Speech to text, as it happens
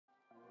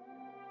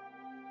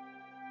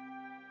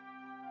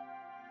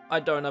I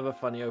don't have a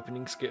funny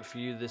opening skit for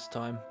you this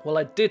time. Well,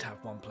 I did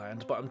have one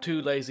planned, but I'm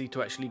too lazy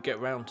to actually get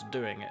around to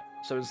doing it.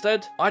 So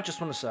instead, I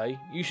just want to say,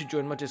 you should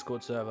join my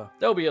Discord server.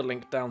 There'll be a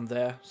link down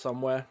there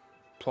somewhere,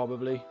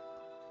 probably.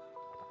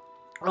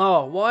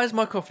 Oh, why has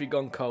my coffee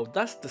gone cold?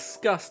 That's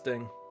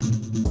disgusting.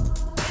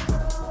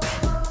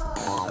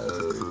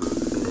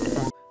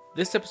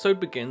 This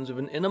episode begins with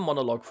an inner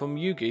monologue from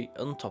Yugioh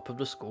on top of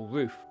the school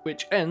roof,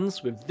 which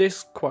ends with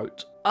this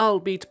quote: "I'll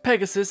beat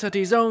Pegasus at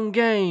his own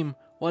game,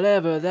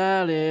 whatever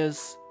that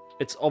is."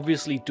 It's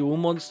obviously Duel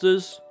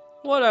Monsters.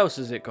 What else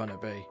is it gonna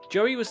be?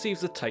 Joey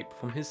receives a tape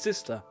from his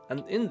sister,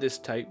 and in this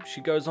tape she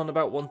goes on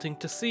about wanting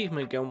to see him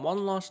again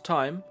one last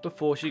time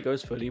before she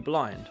goes fully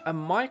blind. And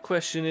my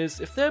question is,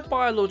 if they're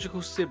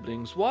biological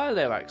siblings, why are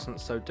their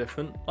accents so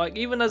different? Like,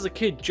 even as a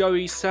kid,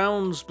 Joey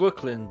sounds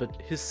Brooklyn,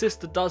 but his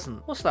sister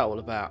doesn't. What's that all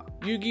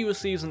about? Yugioh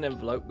receives an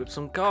envelope with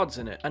some cards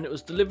in it, and it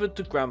was delivered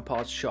to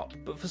Grandpa's shop.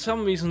 But for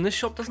some reason, this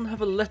shop doesn't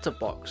have a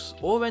letterbox,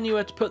 or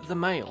anywhere to put the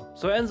mail.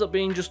 So it ends up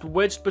being just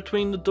wedged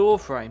between the door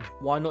frame.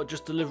 Why not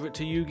just deliver it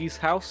to Yugioh's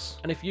house?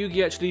 And if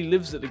Yugioh actually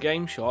lives at the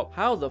game shop,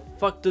 how the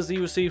fuck does he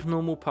receive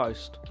normal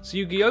post? So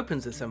Yugioh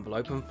opens this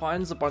envelope and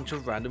finds a bunch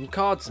of random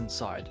cards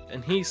inside,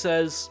 and he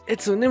says,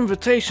 "It's an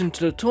invitation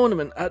to the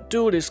tournament at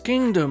Duelist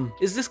Kingdom."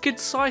 Is this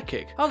kid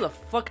psychic? How the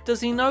fuck does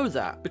he know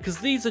that? Because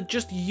these are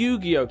just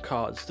Yu-Gi-Oh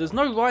cards, there's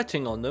no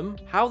writing on them.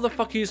 How the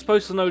fuck are you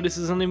supposed to know this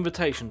is an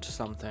invitation to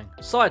something?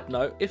 Side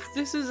note, if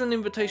this is an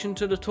invitation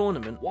to the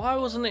tournament, why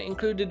wasn't it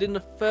included in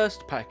the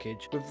first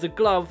package with the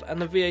glove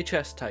and the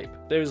VHS tape?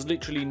 There is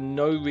literally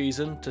no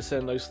reason to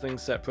send those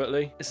things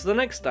separately. It's the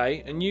next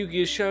day and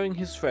Yugioh is showing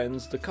his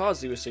friends the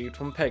cards he received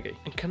from Peggy.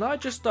 And can I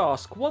just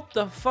ask, what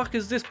the fuck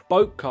is this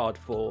boat card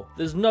for?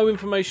 There's no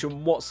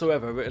information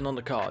whatsoever written on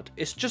the card.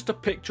 It's just a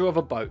picture of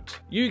a boat.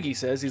 Yugioh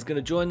says he's going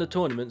to join the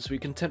tournament so he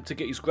can attempt to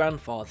get his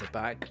grandfather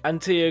back.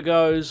 And Tia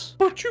goes,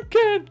 "But you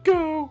can't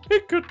go.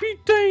 It could be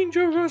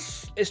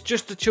dangerous." It's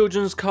just a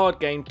children's card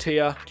game,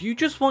 Tia. Do you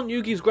just want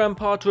Yugioh's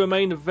grandpa to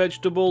remain a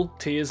vegetable?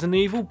 Tia's an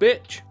evil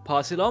bitch.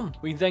 Pass it on.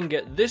 We then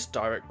get this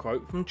direct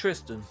quote from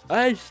Tristan.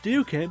 "I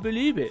still can't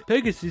believe it.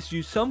 Pegasus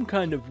used some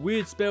kind of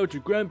weird spell to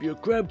grab your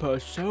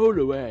grandpa's soul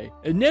away.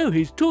 And now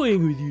he's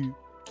toying with you,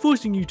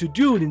 forcing you to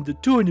duel in the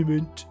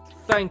tournament."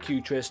 Thank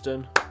you,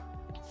 Tristan.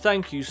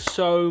 Thank you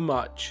so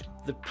much.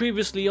 The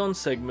previously on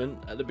segment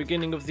at the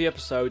beginning of the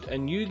episode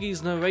and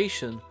Yugioh's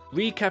narration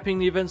recapping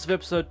the events of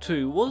episode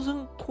 2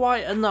 wasn't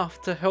quite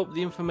enough to help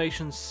the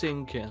information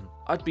sink in.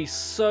 I'd be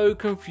so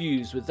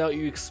confused without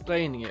you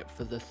explaining it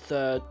for the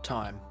third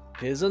time.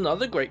 Here's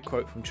another great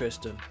quote from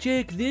Tristan.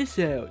 "Check this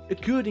out.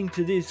 According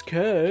to this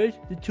card,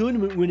 the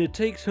tournament winner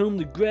takes home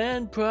the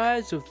grand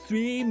prize of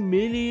 $3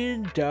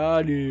 million.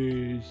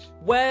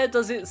 Where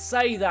does it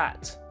say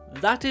that?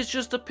 That is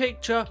just a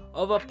picture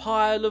of a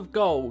pile of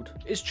gold.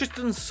 Is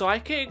Tristan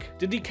psychic?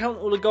 Did he count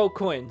all the gold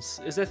coins?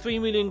 Is there 3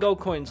 million gold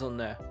coins on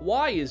there?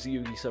 Why is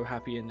Yugioh so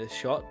happy in this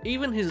shot?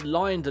 Even his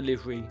line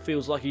delivery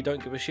feels like he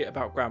don't give a shit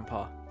about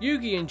Grandpa.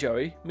 Yugioh and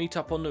Joey meet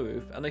up on the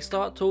roof and they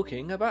start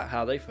talking about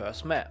how they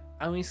first met.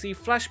 And we see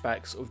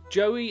flashbacks of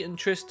Joey and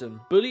Tristan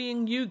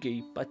bullying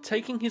Yugioh by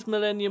taking his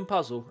Millennium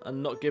Puzzle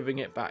and not giving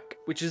it back,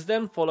 which is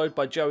then followed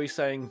by Joey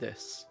saying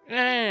this: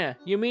 "Ah,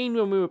 you mean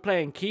when we were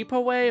playing Keep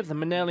Away of the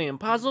Millennium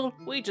Puzzle?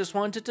 We just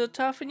wanted to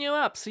toughen you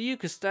up so you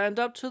could stand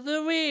up to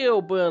the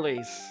real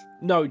bullies."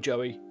 No,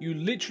 Joey, you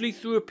literally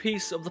threw a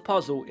piece of the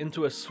puzzle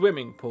into a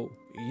swimming pool.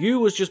 You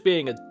was just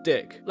being a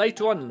dick.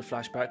 Later on in the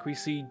flashback, we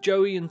see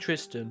Joey and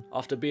Tristan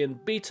after being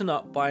beaten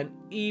up by an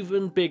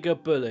even bigger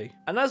bully.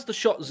 And as the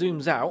shot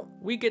zooms out,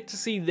 we get to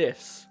see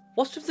this.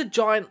 What's with the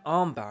giant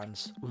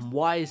armbands? And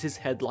why is his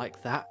head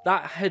like that?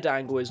 That head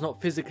angle is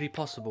not physically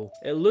possible.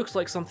 It looks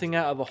like something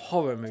out of a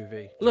horror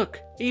movie.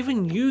 Look,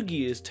 even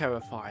Yugioh is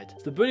terrified.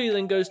 The bully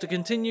then goes to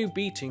continue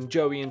beating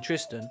Joey and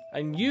Tristan,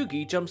 and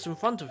Yugioh jumps in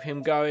front of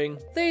him going,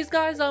 "These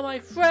guys are my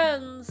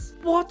friends."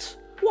 What?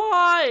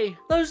 Why?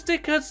 Those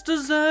dickheads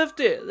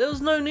deserved it. There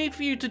was no need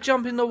for you to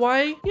jump in the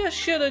way. You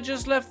should have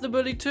just left the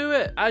bully to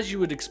it. As you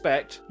would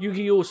expect,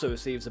 Yugioh also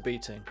receives a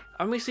beating.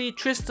 And we see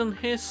Tristan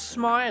here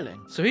smiling.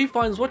 So he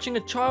finds watching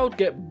a child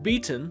get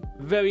beaten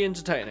very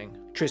entertaining.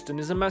 Tristan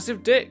is a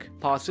massive dick.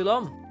 Pass it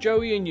on.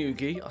 Joey and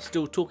Yugioh are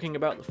still talking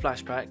about the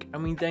flashback,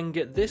 and we then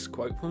get this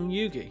quote from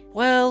Yugioh.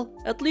 "Well,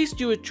 at least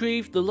you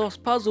retrieved the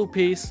lost puzzle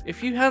piece.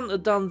 If you hadn't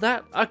have done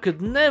that, I could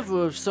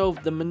never have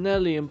solved the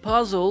Millennium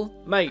Puzzle."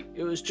 Mate,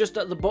 it was just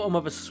at the bottom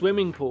of a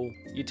swimming pool.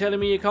 You telling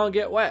me you can't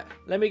get wet?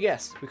 Let me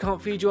guess, we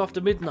can't feed you after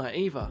midnight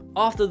either.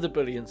 After the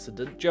bully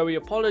incident, Joey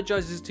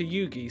apologizes to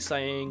Yugioh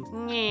saying,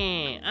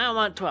 "Yeah, I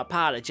want to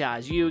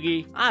apologize,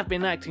 Yugioh. I've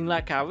been acting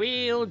like a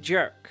real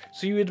jerk."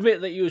 So you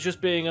admit that you was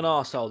just being an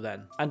arsehole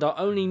then, and are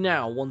only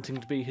now wanting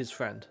to be his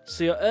friend.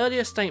 So your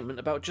earlier statement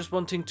about just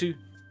wanting to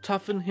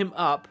toughen him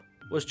up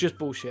was just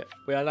bullshit.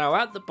 We are now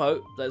at the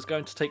boat that is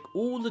going to take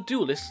all the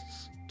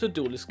duelists to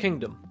Duelist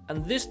Kingdom,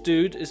 and this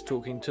dude is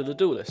talking to the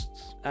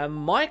duelists. And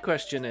my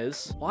question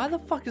is, why the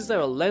fuck is there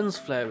a lens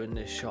flare in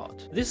this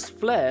shot? This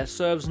flare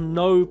serves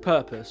no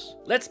purpose.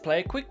 Let's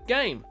play a quick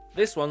game.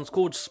 This one's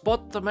called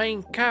Spot the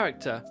Main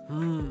Character.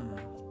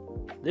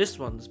 This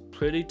one's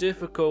pretty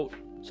difficult.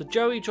 So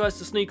Joey tries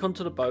to sneak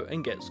onto the boat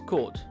and gets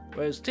caught,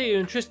 whereas Tia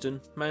and Tristan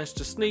manage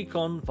to sneak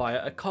on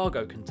via a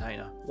cargo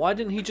container. Why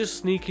didn't he just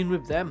sneak in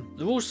with them?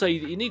 The rules say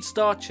that you need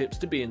star chips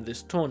to be in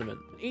this tournament.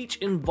 Each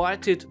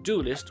invited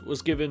duelist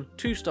was given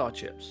 2 star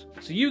chips.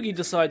 So Yugi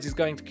decides he's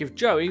going to give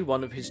Joey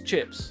one of his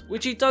chips,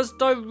 which he does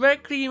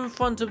directly in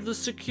front of the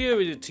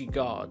security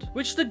guard,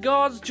 which the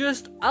guards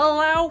just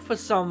allow for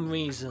some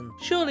reason.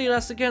 Surely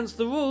that's against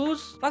the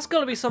rules. That's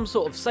gotta be some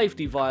sort of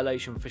safety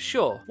violation for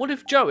sure. What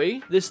if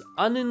Joey, this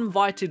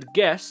uninvited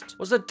guest,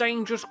 was a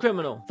dangerous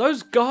criminal?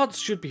 Those guards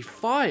should be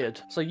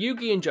fired. So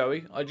Yugi and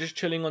Joey are just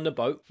chilling on the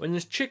boat when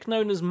this chick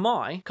known as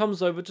Mai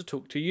comes over to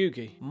talk to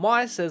Yugi.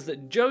 Mai says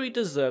that Joey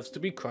deserves to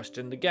be crushed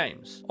in the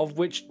games, of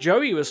which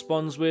Joey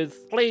responds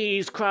with,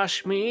 "Please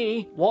crush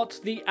me." What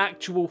the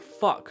actual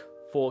fuck?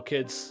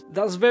 4Kids.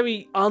 That's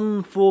very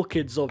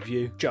un-4Kids of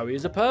you. Joey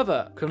is a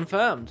pervert.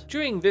 Confirmed.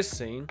 During this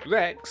scene,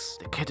 Rex,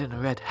 the kid in a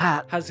red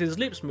hat, has his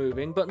lips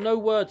moving but no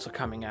words are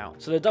coming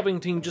out, so the dubbing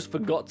team just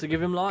forgot to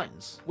give him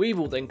lines.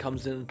 Weevil then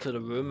comes into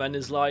the room and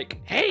is like,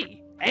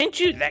 "Hey,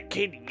 ain't you that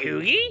kid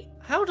Yugi?"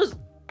 How does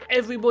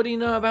everybody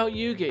know about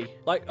Yugi?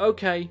 Like,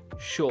 okay,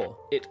 sure.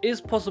 It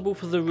is possible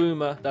for the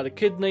rumor that a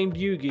kid named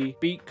Yugi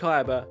beat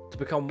Kaiba to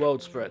become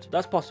world spread.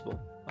 That's possible.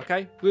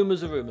 Okay?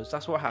 Rumors are rumors,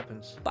 that's what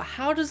happens. But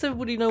how does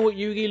everybody know what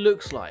Yugi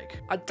looks like?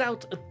 I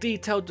doubt a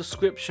detailed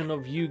description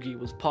of Yugi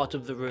was part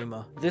of the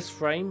rumor. This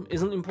frame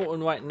isn't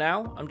important right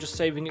now, I'm just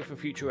saving it for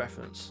future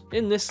reference.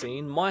 In this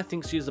scene, Mai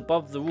thinks she is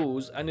above the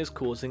rules and is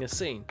causing a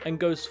scene, and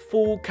goes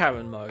full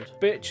Karen mode.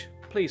 Bitch,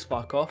 please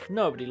fuck off.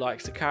 Nobody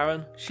likes a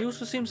Karen. She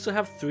also seems to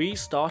have 3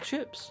 star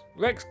chips.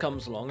 Rex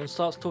comes along and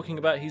starts talking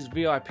about his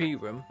VIP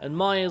room, and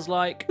Maya's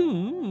like,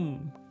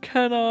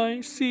 can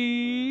I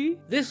see?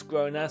 This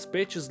grown-ass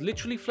bitch is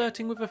literally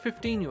flirting with a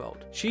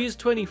 15-year-old. She is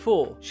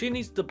 24. She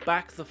needs to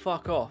back the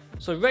fuck off.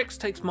 So Rex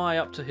takes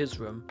Maya up to his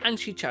room, and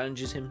she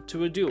challenges him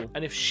to a duel.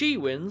 And if she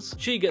wins,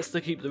 she gets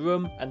to keep the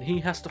room, and he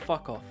has to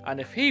fuck off.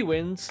 And if he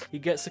wins, he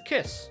gets a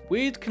kiss.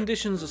 Weird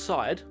conditions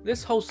aside,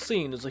 this whole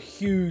scene is a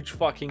huge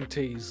fucking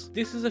tease.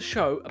 This is a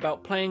show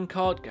about playing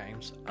card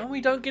games, and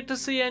we don't get to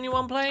see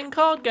anyone playing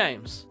card games.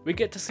 We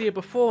get to see a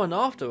before and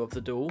after of the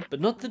duel, but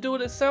not the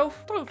duel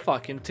itself. Don't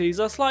fucking tease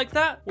us like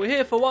that. We're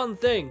here for one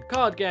thing: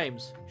 card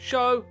games.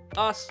 Show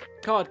us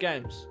card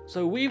games.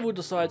 So Weevil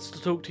decides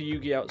to talk to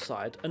Yugi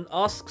outside and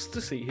asks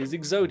to see his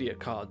Exodia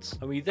cards,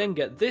 and we then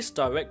get this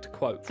direct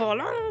quote: "For a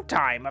long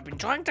time I've been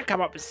trying to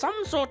come up with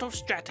some sort of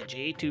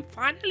strategy to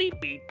finally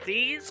beat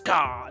these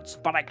cards,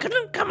 but I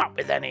couldn't come up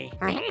with any."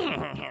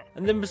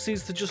 And then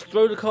proceeds to just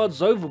throw the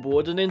cards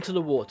overboard and into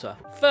the water.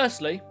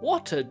 Firstly,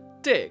 what a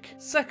dick.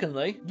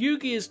 Secondly,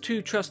 Yugi is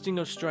too trusting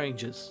of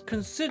strangers.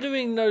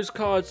 Considering those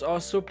cards are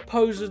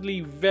supposedly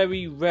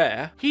very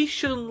rare, he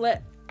shouldn't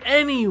let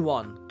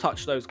anyone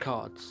touch those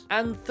cards.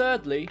 And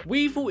thirdly,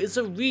 Weevil is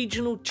a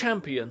regional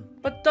champion,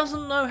 but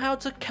doesn't know how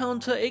to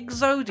counter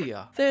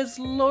Exodia. There's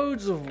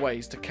loads of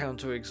ways to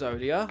counter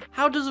Exodia.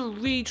 How does a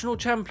regional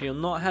champion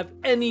not have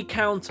any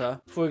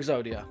counter for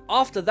Exodia?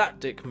 After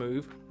that dick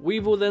move,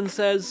 Weevil then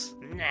says,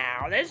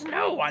 "Now there's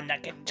no one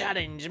that can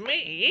challenge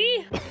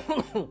me."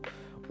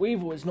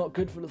 Weevil is not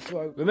good for the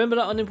throat. Remember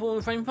that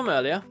unimportant frame from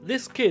earlier?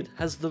 This kid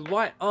has the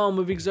right arm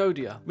of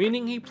Exodia,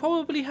 meaning he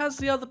probably has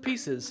the other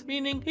pieces,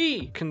 meaning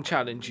he can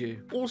challenge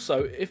you.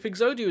 Also, if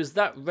Exodia is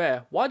that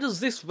rare, why does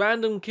this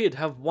random kid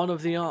have one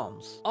of the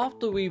arms?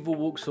 After Weevil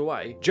walks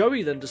away,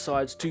 Joey then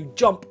decides to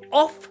jump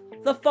off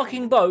the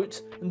fucking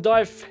boat and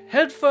dive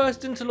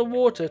headfirst into the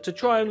water to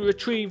try and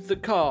retrieve the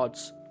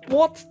cards.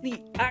 What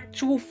the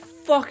actual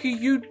fuck are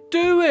you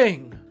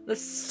doing? The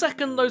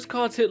second those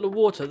cards hit the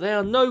water, they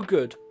are no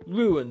good.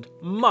 Ruined.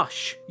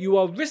 Mush. You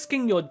are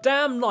risking your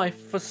damn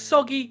life for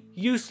soggy,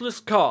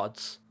 useless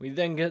cards. We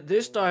then get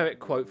this direct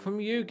quote from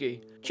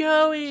Yugi.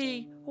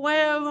 "Joey,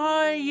 where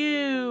are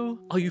you?"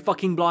 Are you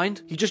fucking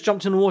blind? He just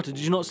jumped in the water,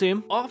 did you not see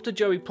him? After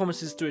Joey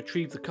promises to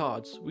retrieve the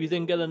cards, we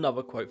then get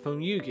another quote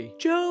from Yugi.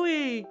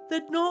 "Joey,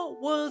 they're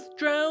not worth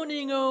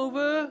drowning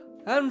over."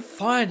 And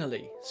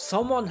finally,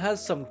 someone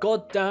has some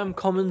goddamn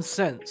common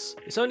sense.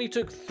 It's only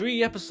took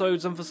 3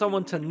 episodes and for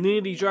someone to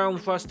nearly drown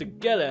for us to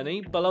get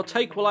any, but I'll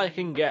take what I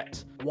can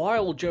get.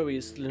 While Joey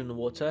is still in the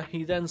water,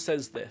 he then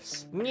says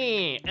this.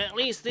 "Yeah, at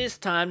least this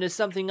time there's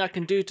something I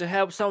can do to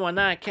help someone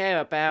I care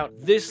about."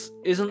 This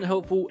isn't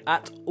helpful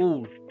at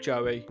all,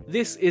 Joey.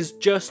 This is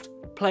just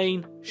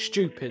plain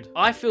stupid.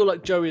 I feel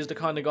like Joey is the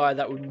kind of guy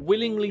that would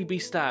willingly be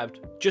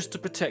stabbed just to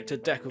protect a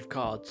deck of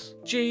cards.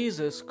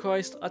 Jesus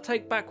Christ, I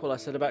take back what I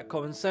said about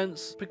common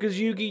sense, because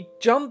Yugi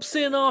jumps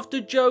in after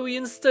Joey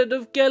instead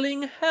of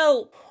getting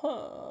help.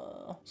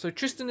 now. So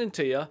Tristan and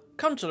Tia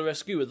come to the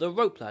rescue with a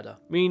rope ladder,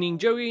 meaning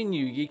Joey and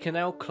Yugi can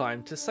now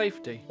climb to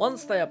safety.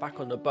 Once they are back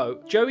on the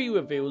boat, Joey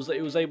reveals that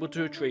he was able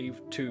to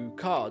retrieve 2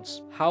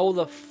 cards. How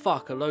the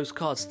fuck are those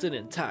cards still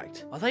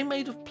intact? Are they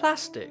made of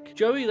plastic?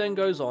 Joey then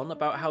goes on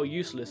about how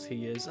useless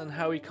he is and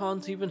how he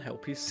can't even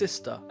help his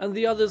sister, and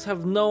the others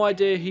have no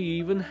idea he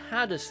even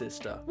had a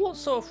sister. What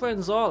sort of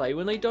friends are they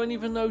when they don't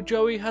even know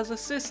Joey has a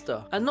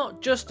sister? And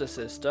not just a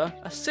sister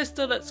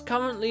that's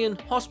currently in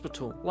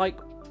hospital. Like,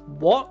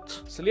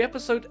 what? So the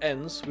episode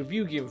ends with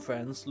Yugi and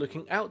friends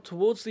looking out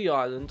towards the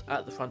island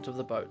at the front of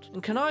the boat.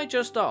 And can I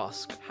just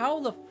ask, how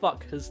the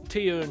fuck has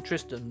Tia and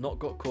Tristan not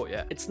got caught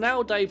yet? It's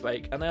now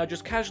daybreak and they are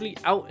just casually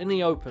out in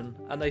the open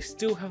and they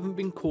still haven't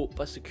been caught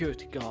by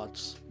security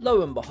guards.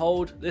 Lo and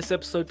behold, this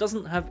episode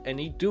doesn't have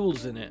any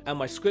duels in it and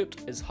my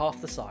script is half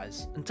the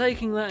size. And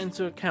taking that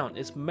into account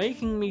is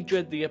making me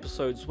dread the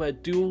episodes where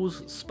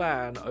duels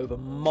span over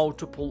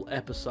multiple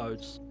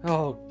episodes.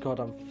 Oh god,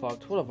 I'm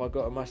fucked. What have I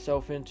gotten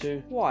myself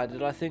into? Why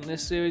did I think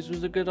this series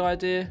was a good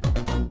idea?